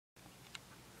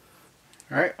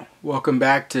Alright, welcome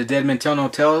back to Dead Men Tell No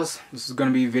Tales. This is going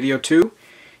to be video 2,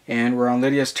 and we're on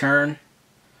Lydia's turn.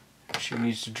 She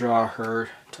needs to draw her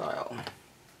tile.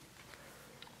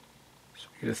 So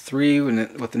we get a 3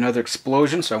 with another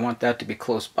explosion, so I want that to be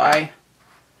close by.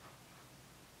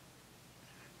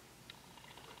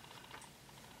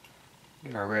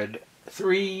 Get our red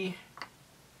 3.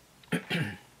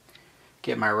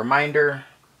 Get my reminder.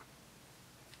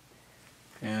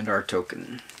 And our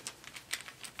token.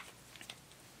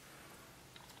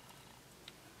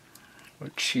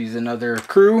 Which she's another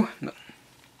crew.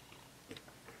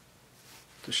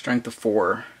 The strength of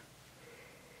 4.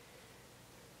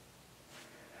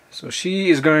 So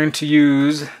she is going to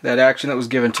use that action that was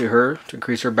given to her to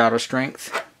increase her battle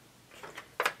strength.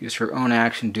 Use her own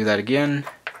action to do that again.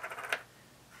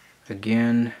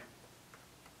 Again.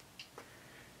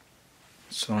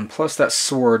 So and plus that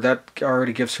sword, that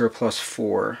already gives her a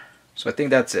 +4. So I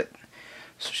think that's it.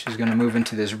 So she's going to move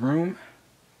into this room.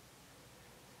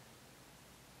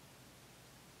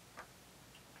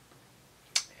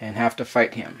 And have to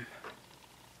fight him.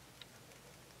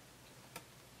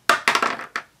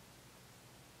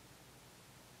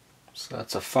 So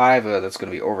that's a 5. That's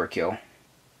going to be overkill.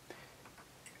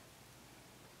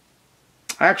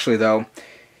 Actually, though,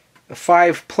 a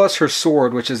 5 plus her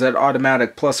sword, which is that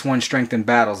automatic +1 strength in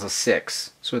battle, is a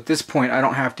 6. So at this point, I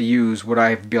don't have to use what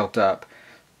I've built up.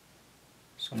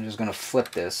 So I'm just going to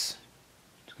flip this.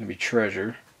 It's going to be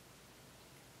treasure.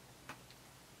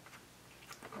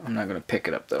 I'm not going to pick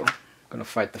it up though. I'm going to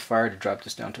fight the fire to drop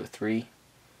this down to a 3.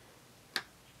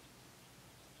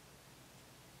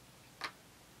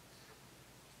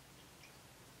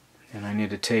 And I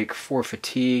need to take 4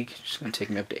 fatigue. It's going to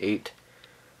take me up to 8.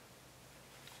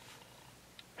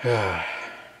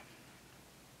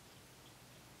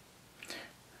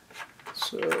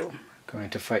 So, going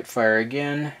to fight fire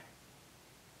again.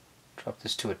 Drop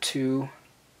this to a 2.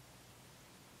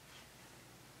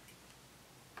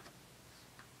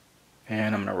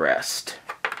 And I'm going to rest.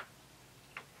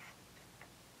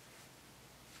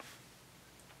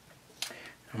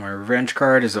 And my revenge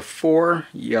card is a 4,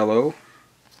 yellow.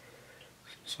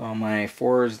 So all my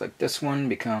 4s, like this one,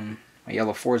 become, my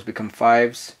yellow 4s become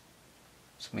 5s.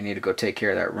 So we need to go take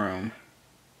care of that room.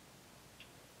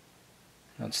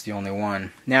 That's the only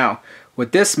one. Now,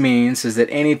 what this means is that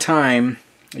anytime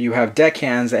you have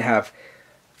deckhands that have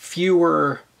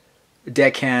fewer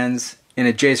deckhands in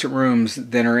adjacent rooms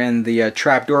than are in the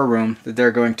trapdoor room, that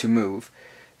they're going to move.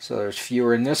 So there's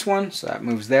fewer in this one, so that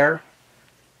moves there.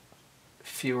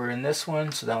 Fewer in this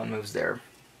one, so that one moves there.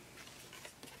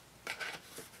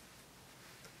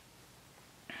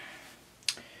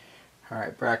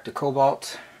 Alright, back to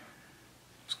Cobalt.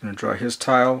 Just going to draw his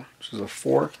tile, which is a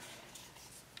 4.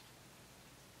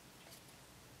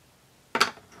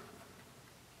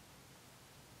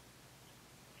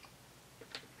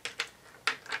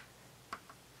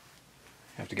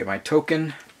 I have to get my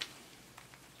token.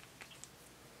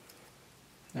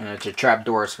 And it's a trap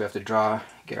door, so we have to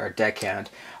get our deckhand.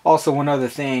 Also, one other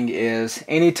thing is,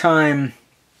 anytime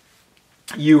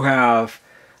you have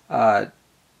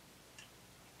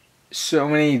so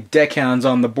many deckhands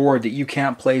on the board that you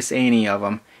can't place any of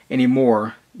them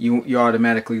anymore, you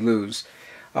automatically lose.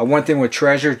 One thing with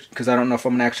treasure, because I don't know if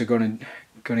I'm actually going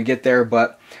to get there,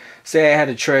 but say I had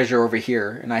a treasure over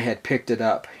here and I had picked it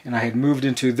up and I had moved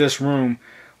into this room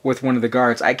with one of the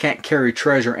guards. I can't carry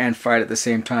treasure and fight at the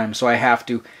same time, so I have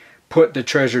to put the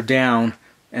treasure down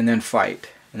and then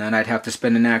fight. And then I'd have to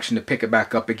spend an action to pick it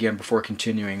back up again before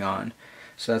continuing on.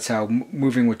 So that's how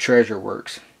moving with treasure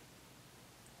works.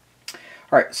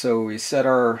 Alright, so we set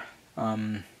our...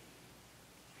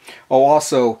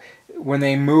 also, when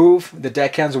they move, the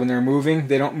deckhands, when they're moving,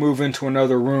 they don't move into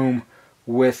another room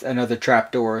with another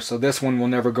trapdoor. So this one will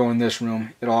never go in this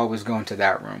room. It'll always go into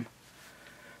that room.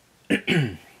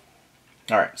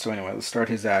 Alright, so anyway, let's start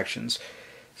his actions.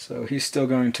 So he's still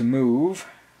going to move.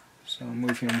 So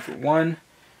move him for 1.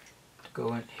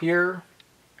 Go in here.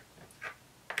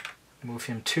 Move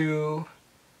him 2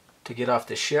 to get off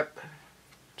the ship.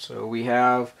 So we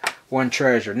have 1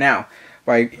 treasure. Now,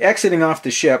 by exiting off the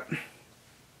ship,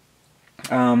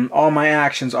 all my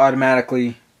actions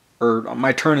automatically, or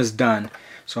my turn is done.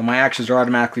 So my actions are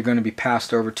automatically going to be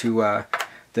passed over to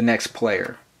the next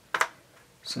player,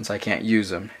 since I can't use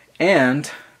them. And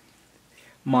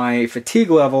my fatigue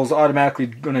level is automatically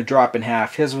going to drop in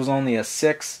half. His was only a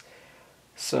 6,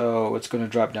 so it's going to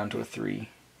drop down to a 3.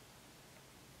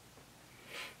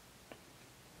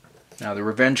 Now the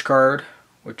revenge card,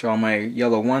 which all my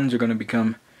yellow 1s are going to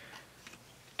become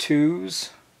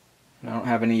 2s. I don't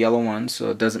have any yellow ones,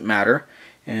 so it doesn't matter.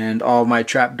 And all my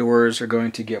trap doors are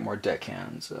going to get more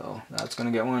deckhands. So that's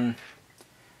going to get one.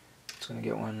 It's going to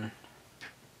get one.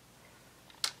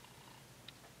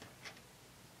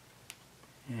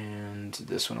 And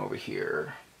this one over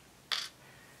here.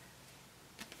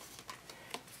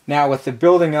 Now with the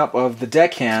building up of the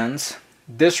deckhands,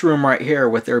 this room right here,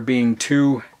 with there being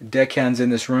 2 deckhands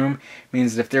in this room,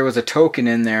 means that if there was a token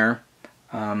in there,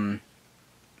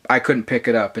 I couldn't pick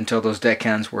it up until those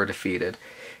deckhands were defeated.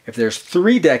 If there's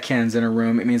 3 deckhands in a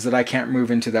room, it means that I can't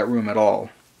move into that room at all.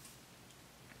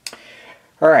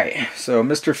 Alright, so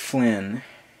Mr. Flynn,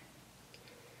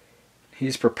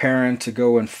 he's preparing to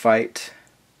go and fight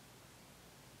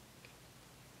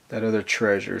that other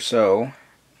treasure. So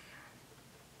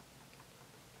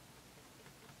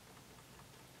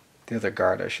the other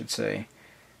guard, I should say.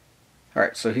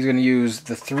 Alright, so he's going to use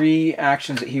the 3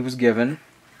 actions that he was given.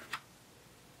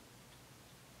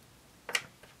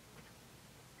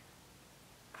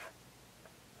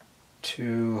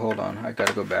 Hold on, I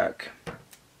gotta go back.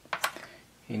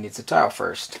 He needs a tile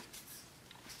first.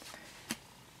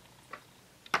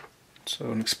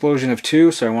 So an explosion of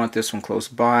 2, so I want this one close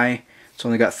by. It's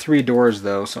only got 3 doors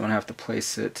though, so I'm gonna have to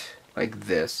place it like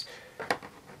this,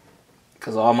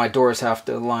 because all my doors have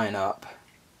to line up.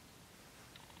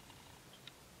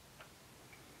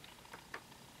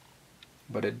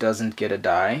 But it doesn't get a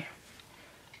die.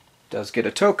 It does get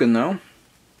a token though.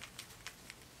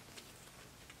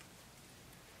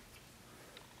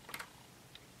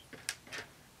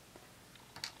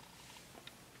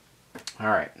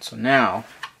 Alright, so now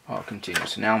I'll continue.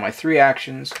 So now my 3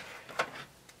 actions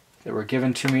that were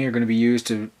given to me are going to be used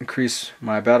to increase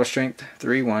my battle strength.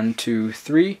 3, 1, 2,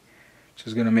 3, which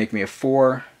is going to make me a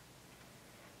 4.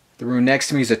 The room next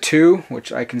to me is a 2,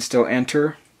 which I can still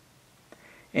enter.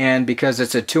 And because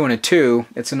it's a 2 and a 2,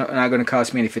 it's not going to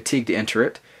cost me any fatigue to enter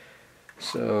it.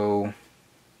 So,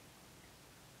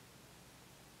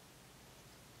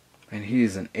 and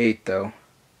he's an 8 though.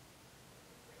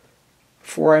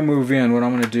 Before I move in, what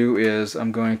I'm going to do is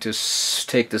I'm going to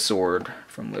take the sword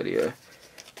from Lydia.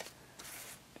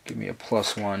 Give me a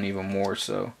 +1, even more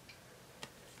so.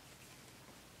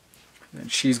 And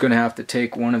she's going to have to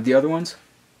take one of the other ones.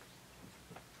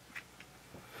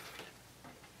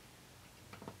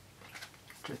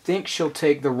 I think she'll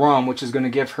take the rum, which is going to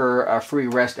give her a free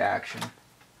rest action.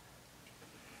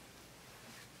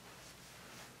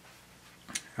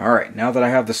 Alright, now that I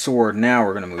have the sword, now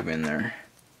we're going to move in there.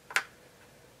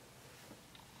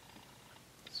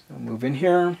 So move in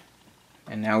here,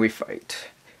 and now we fight.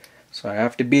 So I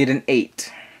have to beat an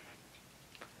 8.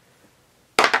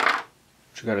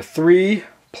 Which got a 3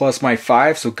 plus my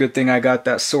 5, so good thing I got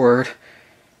that sword.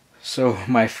 So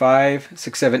my 5,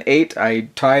 6, 7, 8, I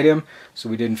tied him, so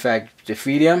we did in fact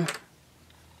defeat him.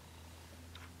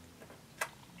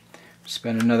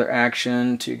 Spend another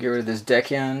action to get rid of this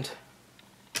deckhand.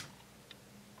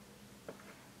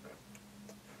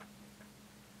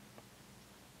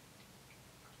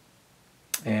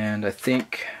 And I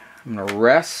think I'm going to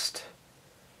rest.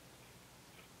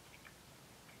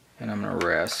 And I'm going to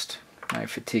rest. My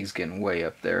fatigue's getting way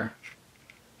up there.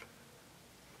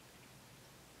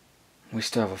 We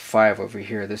still have a 5 over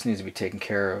here. This needs to be taken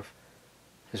care of.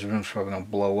 This room's probably going to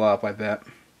blow up, I bet.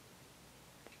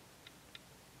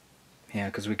 Yeah,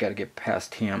 because we got to get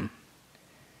past him.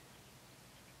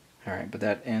 Alright, but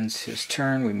that ends his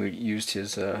turn. We used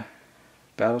his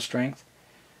battle strength.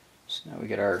 So now we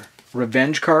get our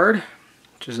revenge card,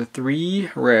 which is a 3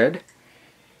 red.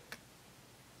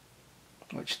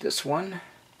 Which this one.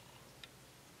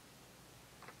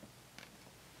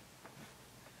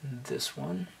 And this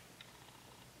one.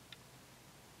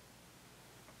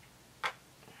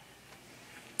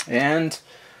 And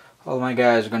all my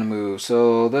guys are going to move.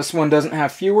 So this one doesn't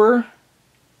have fewer.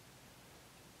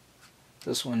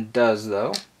 This one does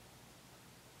though.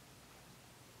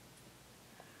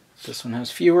 This one has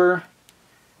fewer.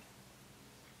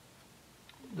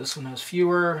 This one has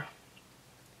fewer.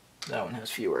 That one has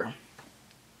fewer.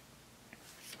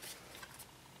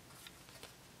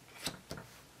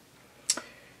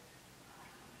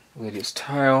 Lydia's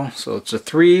tile. So it's a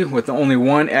 3 with only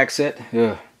 1 exit.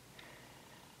 Ugh.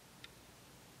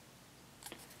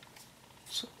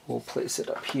 So we'll place it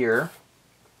up here.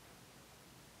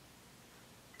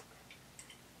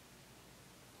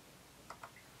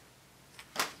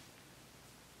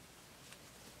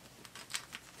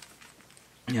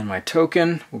 And my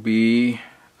token will be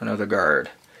another guard.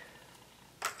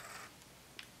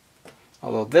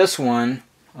 Although this one,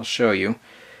 I'll show you,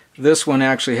 this one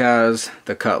actually has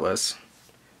the cutlass.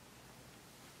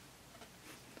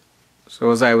 So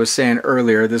as I was saying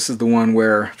earlier, this is the one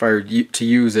where if I were to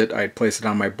use it, I'd place it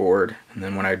on my board, and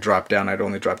then when I drop down, I'd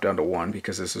only drop down to 1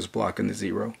 because this is blocking the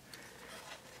 0.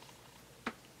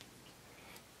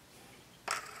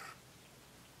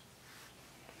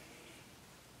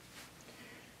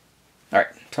 Alright,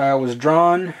 tile was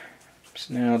drawn,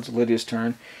 so now it's Lydia's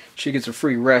turn. She gets a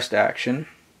free rest action.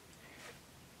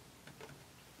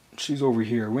 She's over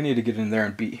here. We need to get in there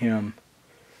and beat him.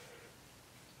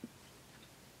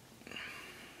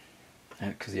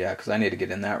 Because I need to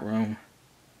get in that room.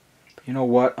 But you know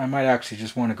what? I might actually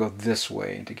just want to go this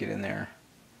way to get in there.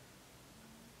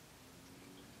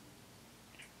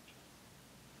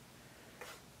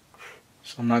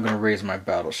 So I'm not going to raise my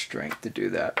battle strength to do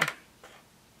that.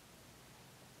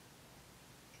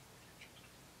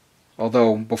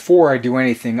 Although, before I do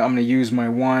anything, I'm going to use my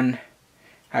one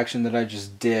action that I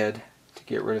just did to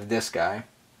get rid of this guy,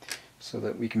 so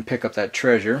that we can pick up that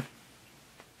treasure.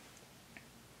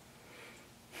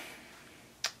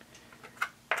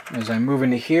 As I move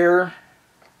into here,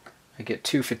 I get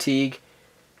 2 fatigue,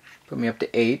 put me up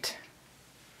to 8.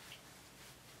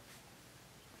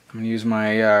 I'm going to use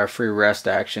my free rest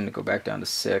action to go back down to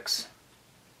 6.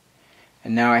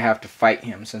 And now I have to fight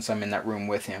him since I'm in that room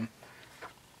with him.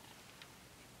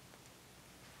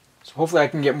 So hopefully I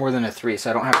can get more than a 3 so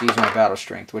I don't have to use my battle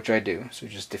strength, which I do. So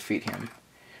just defeat him.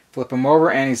 Flip him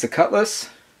over and he's the cutlass.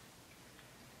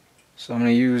 So I'm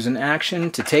going to use an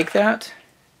action to take that.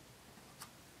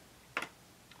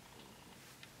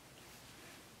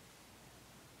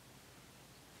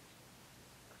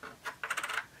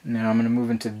 Now I'm going to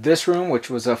move into this room, which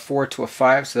was a 4 to a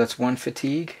 5, so that's 1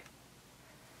 fatigue.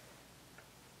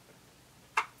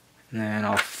 And then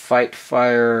I'll fight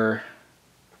fire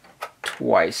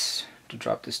twice to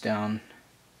drop this down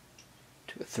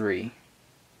to a 3.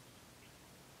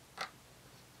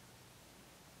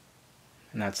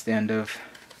 And that's the end of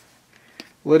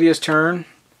Lydia's turn.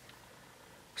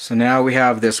 So now we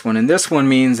have this one, and this one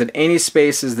means that any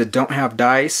spaces that don't have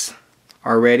dice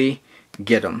already,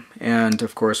 get them. And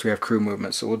of course we have crew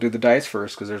movement, so we'll do the dice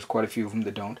first because there's quite a few of them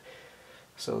that don't.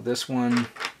 So this one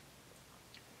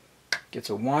gets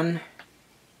a 1,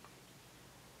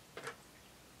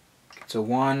 gets a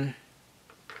 1,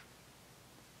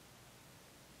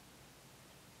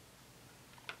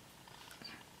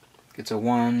 gets a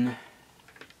 1,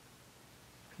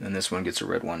 and this one gets a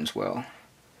red 1 as well.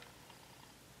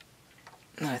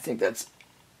 And I think that's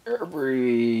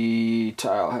every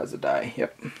tile has a die.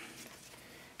 Yep.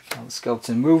 Now the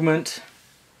skeleton movement,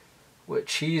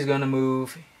 which he's going to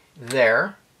move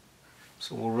there.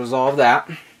 So we'll resolve that.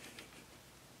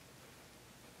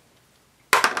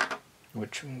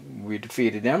 Which we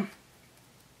defeated him.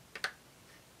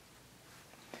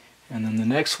 And then the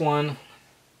next one,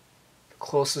 the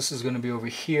closest is going to be over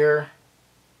here.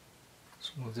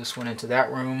 So move this one into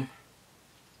that room.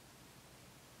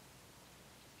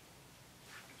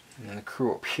 And then the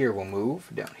crew up here will move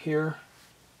down here.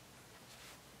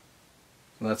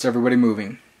 Well, that's everybody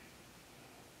moving.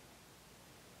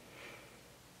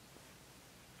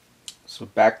 So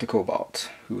back to Cobalt,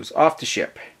 who is off the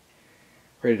ship,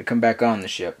 ready to come back on the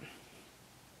ship.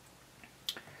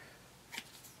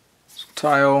 So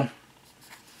tile,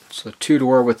 so 2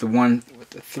 door with the 1 with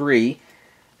the 3.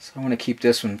 So I want to keep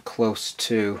this one close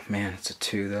to. Man, it's a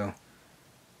 2 though.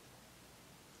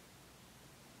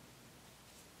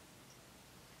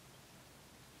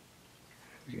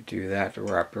 We could do that to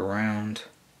wrap around.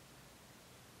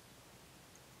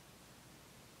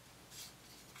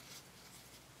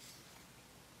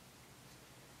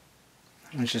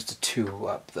 It's just a 2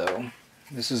 up though.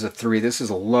 This is a 3. This is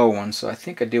a low one, so I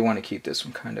think I do want to keep this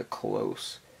one kind of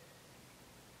close.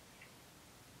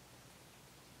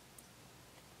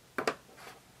 So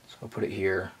I'll put it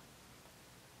here.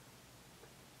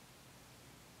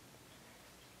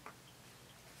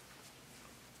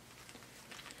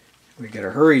 We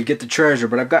gotta hurry, get the treasure,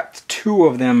 but I've got 2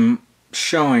 of them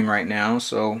showing right now,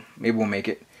 so maybe we'll make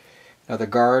it. Another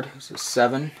guard, this is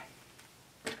 7.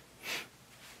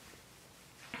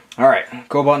 Alright,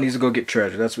 Cobalt needs to go get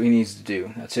treasure. That's what he needs to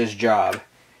do. That's his job.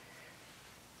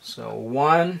 So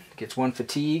 1 gets 1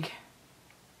 fatigue.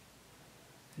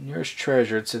 Nearest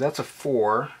treasure, so that's a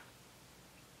 4.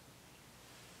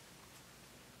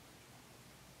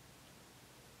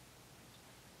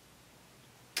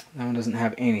 That one doesn't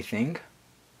have anything.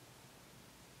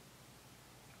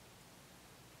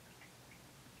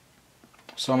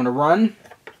 So I'm going to run,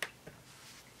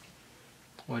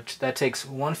 which that takes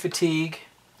 1 fatigue.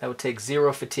 That would take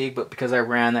 0 fatigue, but because I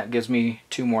ran, that gives me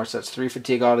 2 more, so that's 3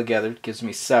 fatigue altogether. It gives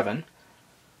me 7.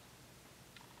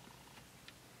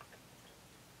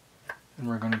 And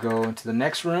we're going to go into the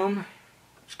next room,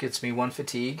 which gets me 1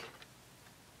 fatigue.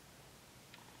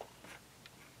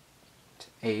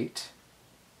 8.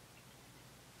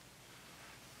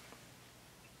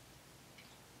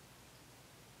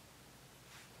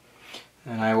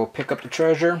 And I will pick up the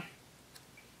treasure.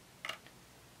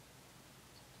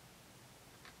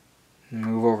 And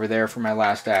move over there for my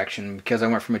last action. Because I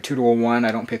went from a 2 to a 1,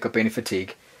 I don't pick up any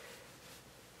fatigue.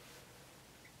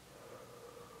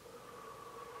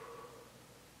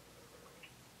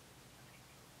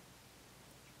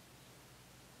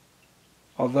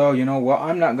 Although, you know what,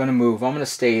 I'm not going to move. I'm going to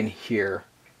stay in here.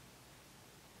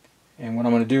 And what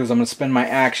I'm going to do is I'm going to spend my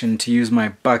action to use my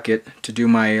bucket to do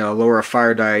my lower a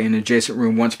fire die in an adjacent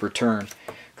room once per turn.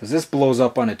 Because this blows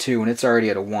up on a 2 and it's already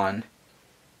at a 1.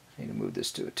 I need to move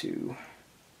this to a 2.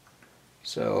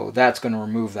 So that's going to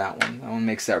remove that one. That one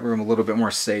makes that room a little bit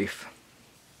more safe.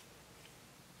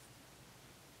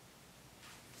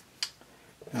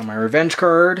 Now my revenge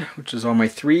card, which is all my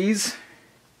 3s.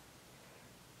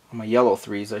 All my yellow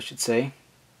 3s, I should say.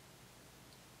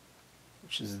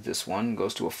 Which is this one,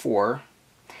 goes to a 4.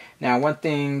 Now one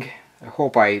thing I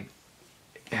hope I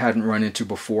hadn't run into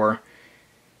before,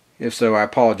 if so I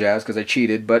apologize because I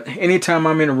cheated, but anytime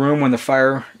I'm in a room when the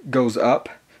fire goes up,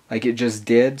 like it just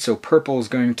did, so purple is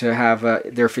going to have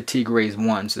their fatigue raise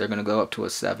 1, so they're going to go up to a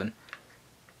 7.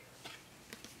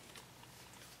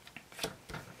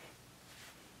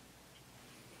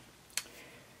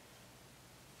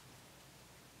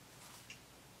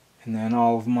 And then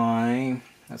all of my,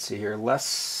 let's see here,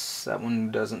 less, that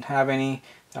one doesn't have any,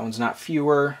 that one's not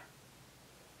fewer.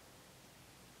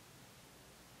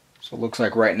 So it looks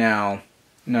like right now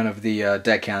none of the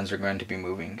deckhands are going to be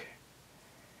moving.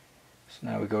 So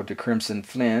now we go to Crimson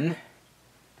Flynn.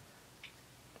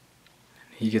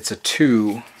 He gets a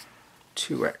 2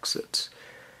 exits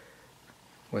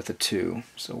with a 2.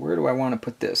 So where do I want to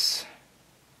put this?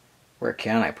 Where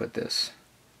can I put this?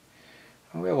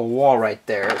 Well, we have a wall right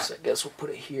there, so I guess we'll put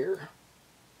it here.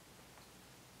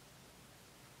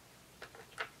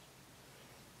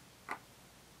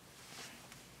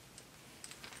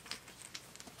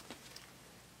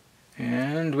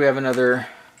 And we have another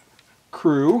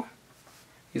crew.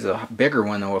 He's a bigger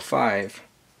one though, a 5.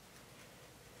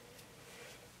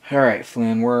 Alright,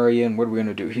 Flynn, where are you and what are we going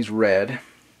to do? He's red.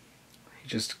 He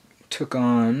just took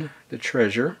on the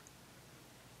treasure.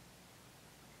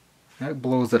 That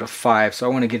blows at a 5, so I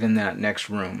want to get in that next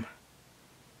room.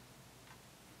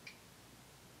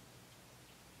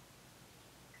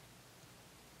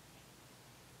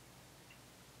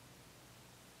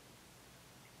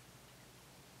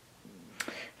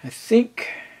 I think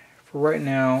for right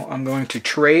now I'm going to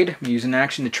trade. I'm using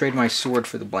action to trade my sword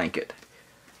for the blanket.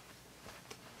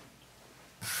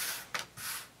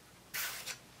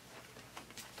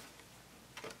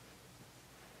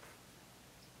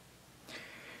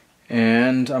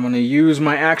 And I'm going to use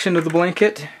my action of the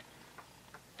blanket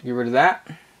to get rid of that.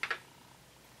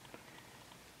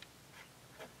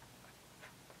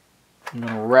 I'm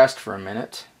going to rest for a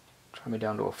minute. Try me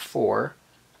down to a 4.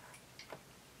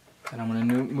 Then I'm going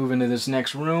to move into this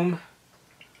next room,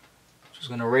 which is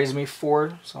going to raise me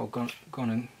 4. So I'm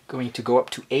going to go up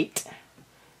to 8.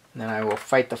 And then I will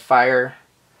fight the fire.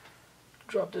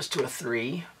 Drop this to a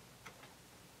 3.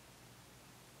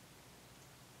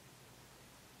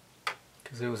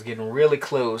 Because it was getting really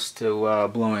close to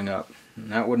blowing up. And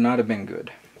that would not have been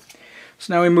good.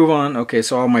 So now we move on. Okay,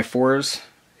 so all my 4s.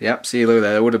 Yep, see, look at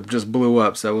that. It would have just blew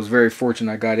up. So I was very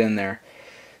fortunate I got in there.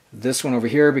 This one over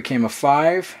here became a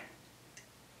 5.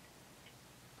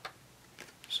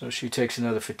 So she takes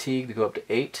another fatigue to go up to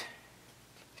 8.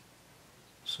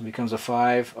 So it becomes a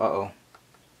 5. Uh-oh.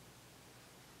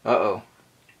 Uh-oh.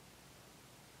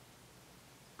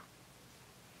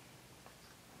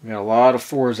 We got a lot of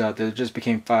 4s out there that just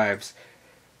became 5s.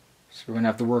 So we're going to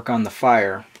have to work on the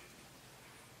fire.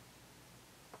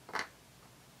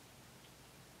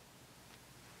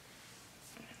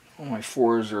 All my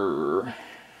 4s are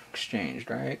exchanged,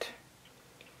 right?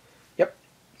 Yep.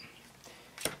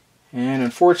 And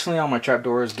unfortunately all my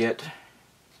trapdoors get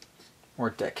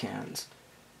more deckhands.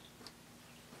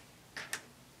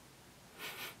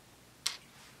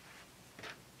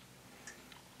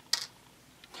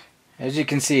 As you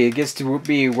can see, it gets to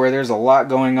be where there's a lot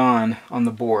going on the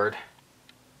board.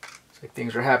 It's like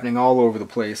things are happening all over the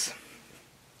place.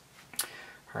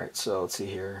 Alright, so let's see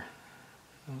here.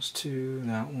 Those 2,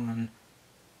 that one,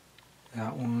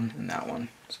 and that one.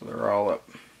 So they're all up.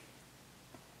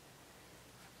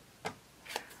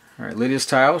 Alright, Lydia's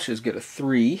tile, she'll get a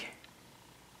 3.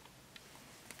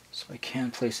 So I can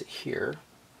place it here.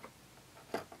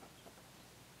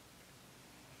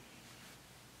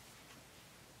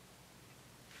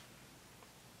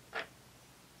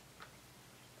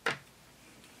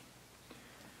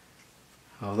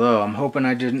 hoping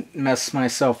I didn't mess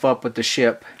myself up with the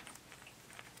ship.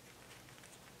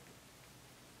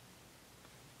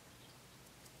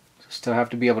 Still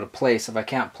have to be able to place. If I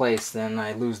can't place, then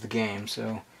I lose the game.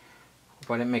 So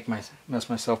hope I didn't mess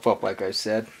myself up like I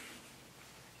said.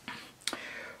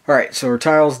 Alright, so her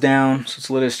tile's down, so it's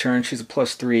Lydia's turn. She's a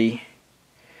 +3,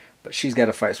 but she's got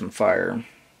to fight some fire.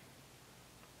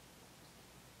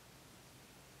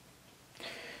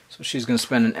 So she's going to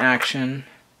spend an action.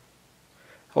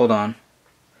 Hold on.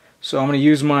 So I'm going to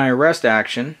use my rest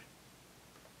action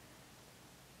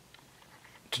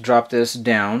to drop this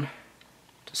down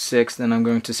to 6. Then I'm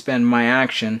going to spend my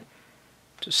action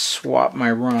to swap my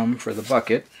rum for the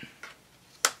bucket.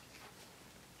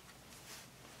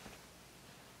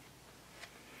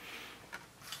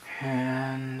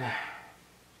 And I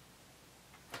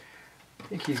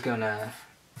think he's gonna...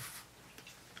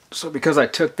 So because I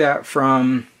took that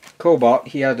from Cobalt,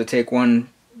 he had to take one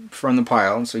from the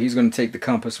pile. And so he's going to take the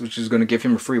compass, which is going to give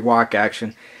him a free walk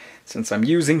action, since I'm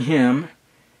using him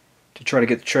to try to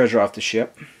get the treasure off the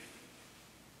ship.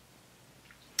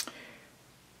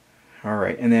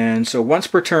 Alright, and then so once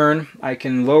per turn, I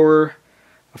can lower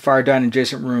a fire die in an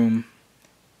adjacent room.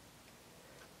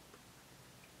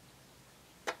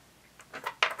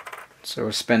 So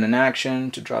we'll spend an action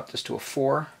to drop this to a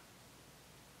 4.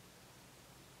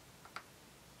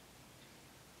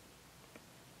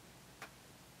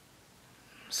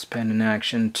 Spend an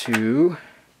action to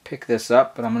pick this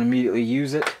up, but I'm going to immediately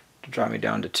use it to drop me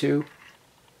down to 2.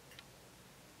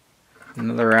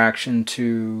 Another action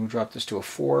to drop this to a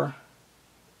 4.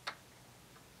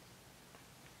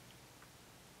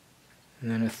 And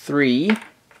then a 3.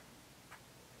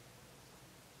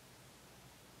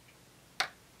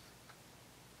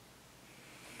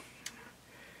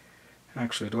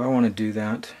 Actually, do I want to do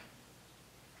that?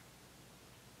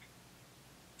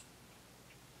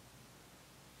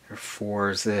 There 4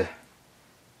 is the...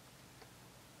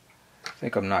 I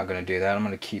think I'm not going to do that. I'm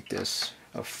going to keep this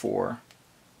a 4.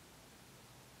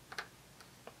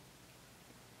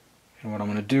 And what I'm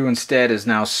going to do instead is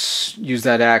now use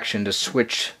that action to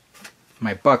switch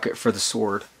my bucket for the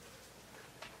sword.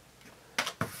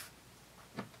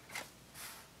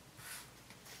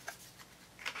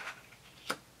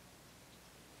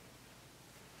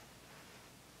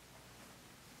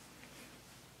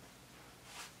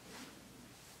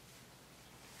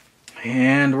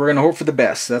 And we're going to hope for the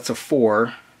best. That's a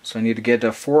 4. So I need to get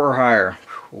a 4 or higher.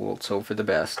 Let's hope for the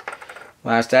best.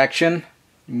 Last action.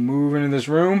 Move into this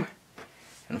room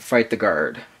and fight the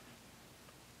guard.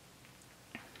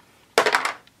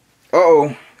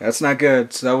 Uh-oh. That's not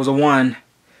good. So that was a 1.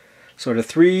 So to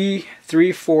 3,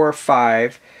 3, 4,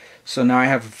 5. So now I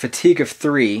have a fatigue of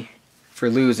 3 for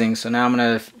losing. So now I'm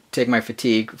going to take my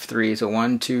fatigue of 3. So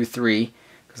 1, 2, 3.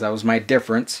 Because that was my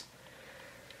difference.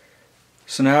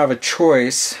 So now I have a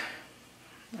choice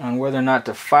on whether or not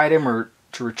to fight him or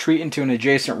to retreat into an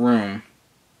adjacent room.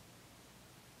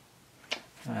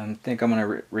 I think I'm going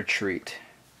to retreat.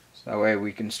 So that way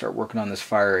we can start working on this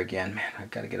fire again. Man, I've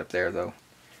got to get up there though.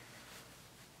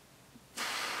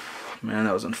 Man,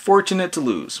 that was unfortunate to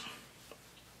lose.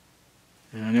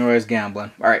 And I knew I was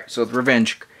gambling. Alright, so the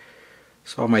revenge.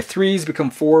 So all my 3s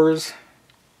become 4s.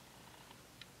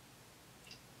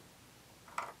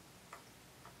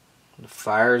 The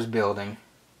fire is building.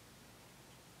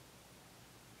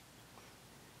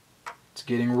 It's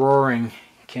getting roaring.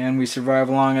 Can we survive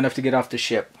long enough to get off the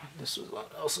ship? This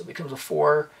also becomes a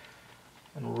 4.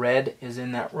 And red is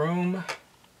in that room.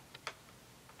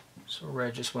 So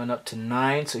red just went up to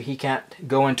 9. So he can't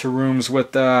go into rooms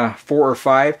with 4 or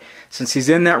 5. Since he's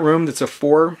in that room that's a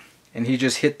 4 and he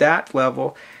just hit that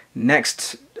level,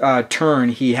 next turn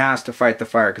he has to fight the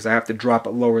fire because I have to drop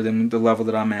it lower than the level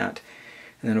that I'm at.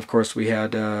 And then of course we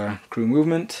had crew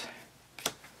movement,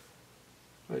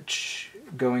 which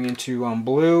going into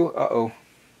blue, uh-oh.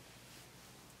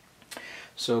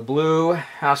 So blue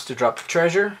has to drop the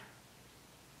treasure.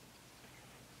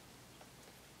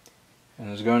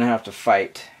 And is going to have to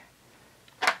fight.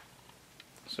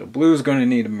 So blue is going to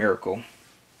need a miracle.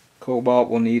 Cobalt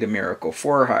will need a miracle.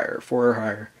 4 or higher, 4 or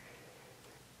higher.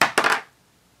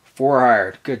 4 or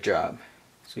higher, good job.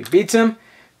 So he beats him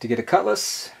to get a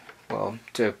cutlass. Well,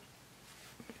 to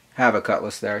have a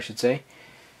cutlass there, I should say.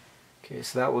 Okay,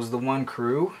 so that was the one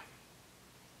crew.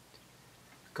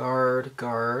 Guard,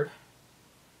 guard.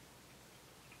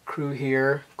 Crew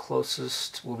here,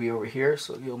 closest will be over here,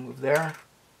 so you'll move there.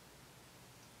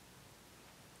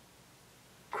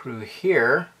 Crew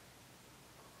here,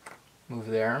 move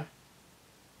there.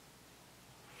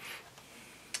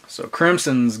 So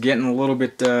Crimson's getting a little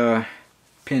bit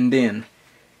pinned in.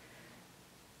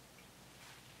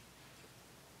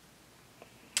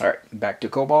 Alright, back to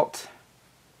cobalt.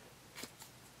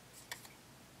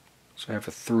 So I have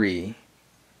a 3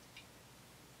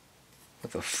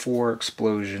 with a 4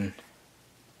 explosion.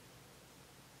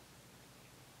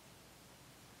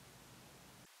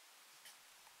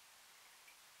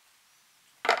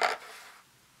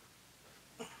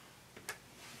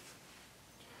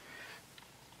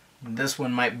 This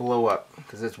one might blow up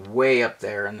because it's way up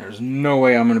there and there's no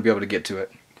way I'm going to be able to get to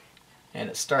it. And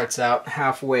it starts out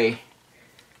halfway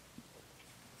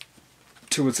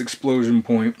to its explosion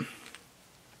point.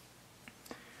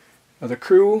 Another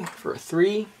crew for a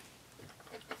 3.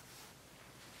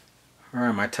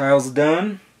 Alright, my tile's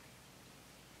done.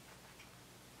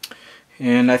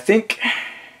 And I think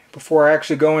before I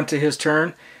actually go into his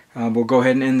turn, we'll go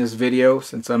ahead and end this video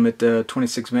since I'm at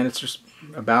 26 minutes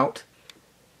or about.